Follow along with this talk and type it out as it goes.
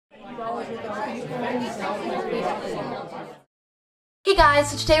Hey guys,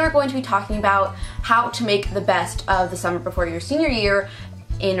 so today we're going to be talking about how to make the best of the summer before your senior year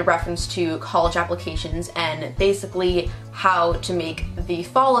in reference to college applications, and basically how to make the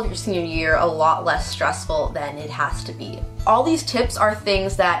fall of your senior year a lot less stressful than it has to be. All these tips are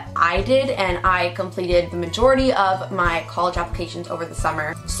things that I did, and I completed the majority of my college applications over the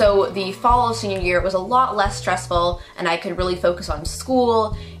summer. So the fall of senior year was a lot less stressful, and I could really focus on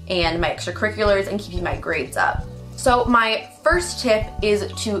school and my extracurriculars and keeping my grades up. So my first tip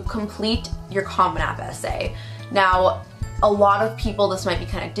is to complete your Common App essay. Now, a lot of people this might be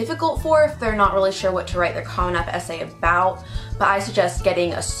kind of difficult for if they're not really sure what to write their Common App essay about, but I suggest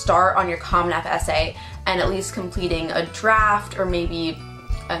getting a start on your Common App essay and at least completing a draft or maybe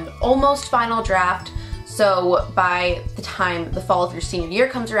an almost final draft. So by the time the fall of your senior year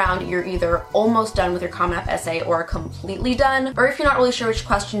comes around, you're either almost done with your Common App essay or completely done. Or if you're not really sure which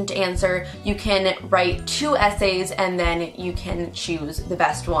question to answer, you can write 2 essays and then you can choose the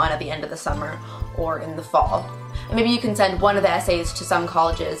best one at the end of the summer or in the fall. And maybe you can send one of the essays to some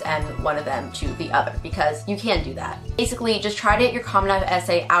colleges and one of them to the other, because you can do that. Basically, just try to get your Common App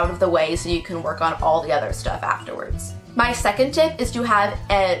essay out of the way so you can work on all the other stuff afterwards. My second tip is to have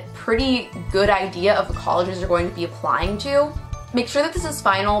a pretty good idea of the colleges you're going to be applying to. Make sure that this is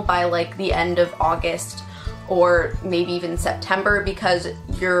final by like the end of August or maybe even September, because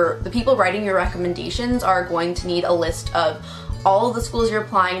the people writing your recommendations are going to need a list of all of the schools you're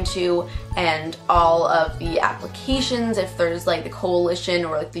applying to and all of the applications, if there's like the coalition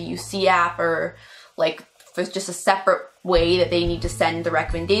or like the UC app, or like there's just a separate way that they need to send the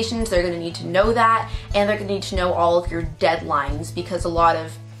recommendations. They're going to need to know that, and they're going to need to know all of your deadlines, because a lot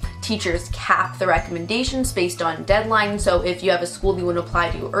of teachers cap the recommendations based on deadlines. So if you have a school you want to apply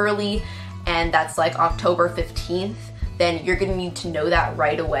to early and that's like October 15th, then you're going to need to know that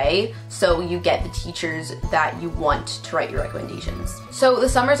right away so you get the teachers that you want to write your recommendations. So the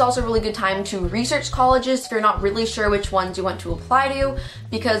summer is also a really good time to research colleges if you're not really sure which ones you want to apply to,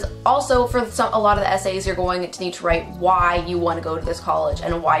 because also for a lot of the essays you're going to need to write why you want to go to this college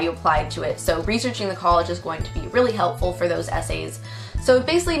and why you applied to it. So researching the college is going to be really helpful for those essays. So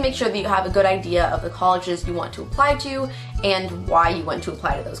basically make sure that you have a good idea of the colleges you want to apply to and why you want to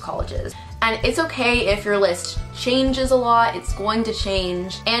apply to those colleges. And it's okay if your list changes a lot, it's going to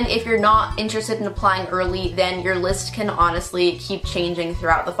change. And if you're not interested in applying early, then your list can honestly keep changing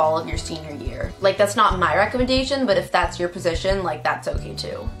throughout the fall of your senior year. Like, that's not my recommendation, but if that's your position, like, that's okay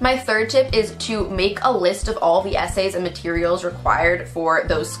too. My third tip is to make a list of all the essays and materials required for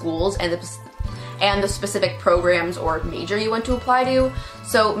those schools and the specific programs or major you want to apply to.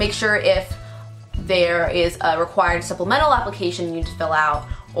 So make sure if there is a required supplemental application you need to fill out,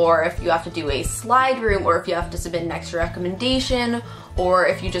 or if you have to do a slide room, or if you have to submit an extra recommendation, or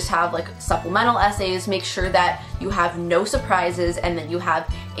if you just have like supplemental essays, make sure that you have no surprises and that you have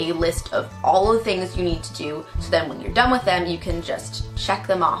a list of all of the things you need to do, so then when you're done with them, you can just check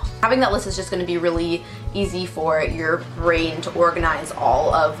them off. Having that list is just going to be really easy for your brain to organize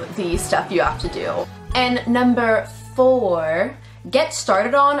all of the stuff you have to do. And number 4, get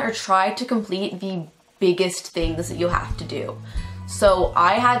started on or try to complete the biggest things that you have to do. So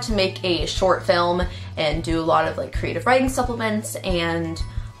I had to make a short film and do a lot of like creative writing supplements and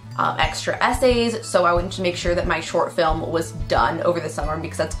extra essays, so I wanted to make sure that my short film was done over the summer,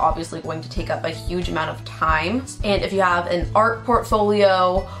 because that's obviously going to take up a huge amount of time. And if you have an art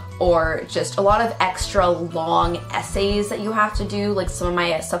portfolio or just a lot of extra long essays that you have to do, like some of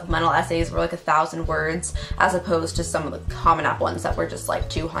my supplemental essays were like 1,000 words as opposed to some of the Common App ones that were just like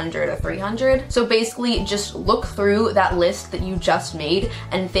 200 or 300. So basically just look through that list that you just made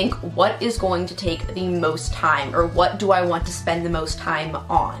and think, what is going to take the most time, or what do I want to spend the most time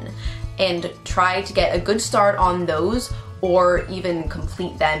on? And try to get a good start on those, or even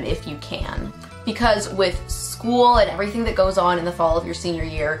complete them if you can. Because with school and everything that goes on in the fall of your senior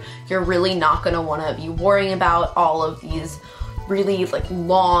year, you're really not going to want to be worrying about all of these really like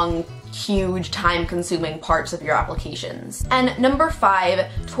long, huge, time-consuming parts of your applications. And number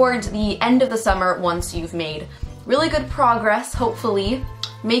 5, towards the end of the summer, once you've made really good progress, hopefully,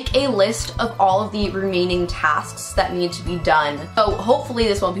 make a list of all of the remaining tasks that need to be done. So hopefully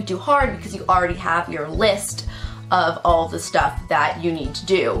this won't be too hard because you already have your list of all the stuff that you need to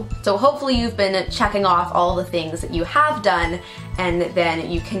do. So hopefully you've been checking off all the things that you have done, and then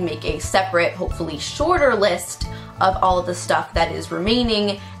you can make a separate, hopefully shorter list of all of the stuff that is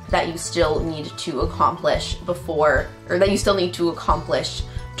remaining that you still need to accomplish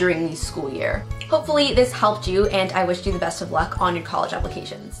during the school year. Hopefully this helped you, and I wish you the best of luck on your college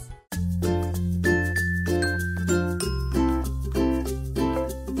applications.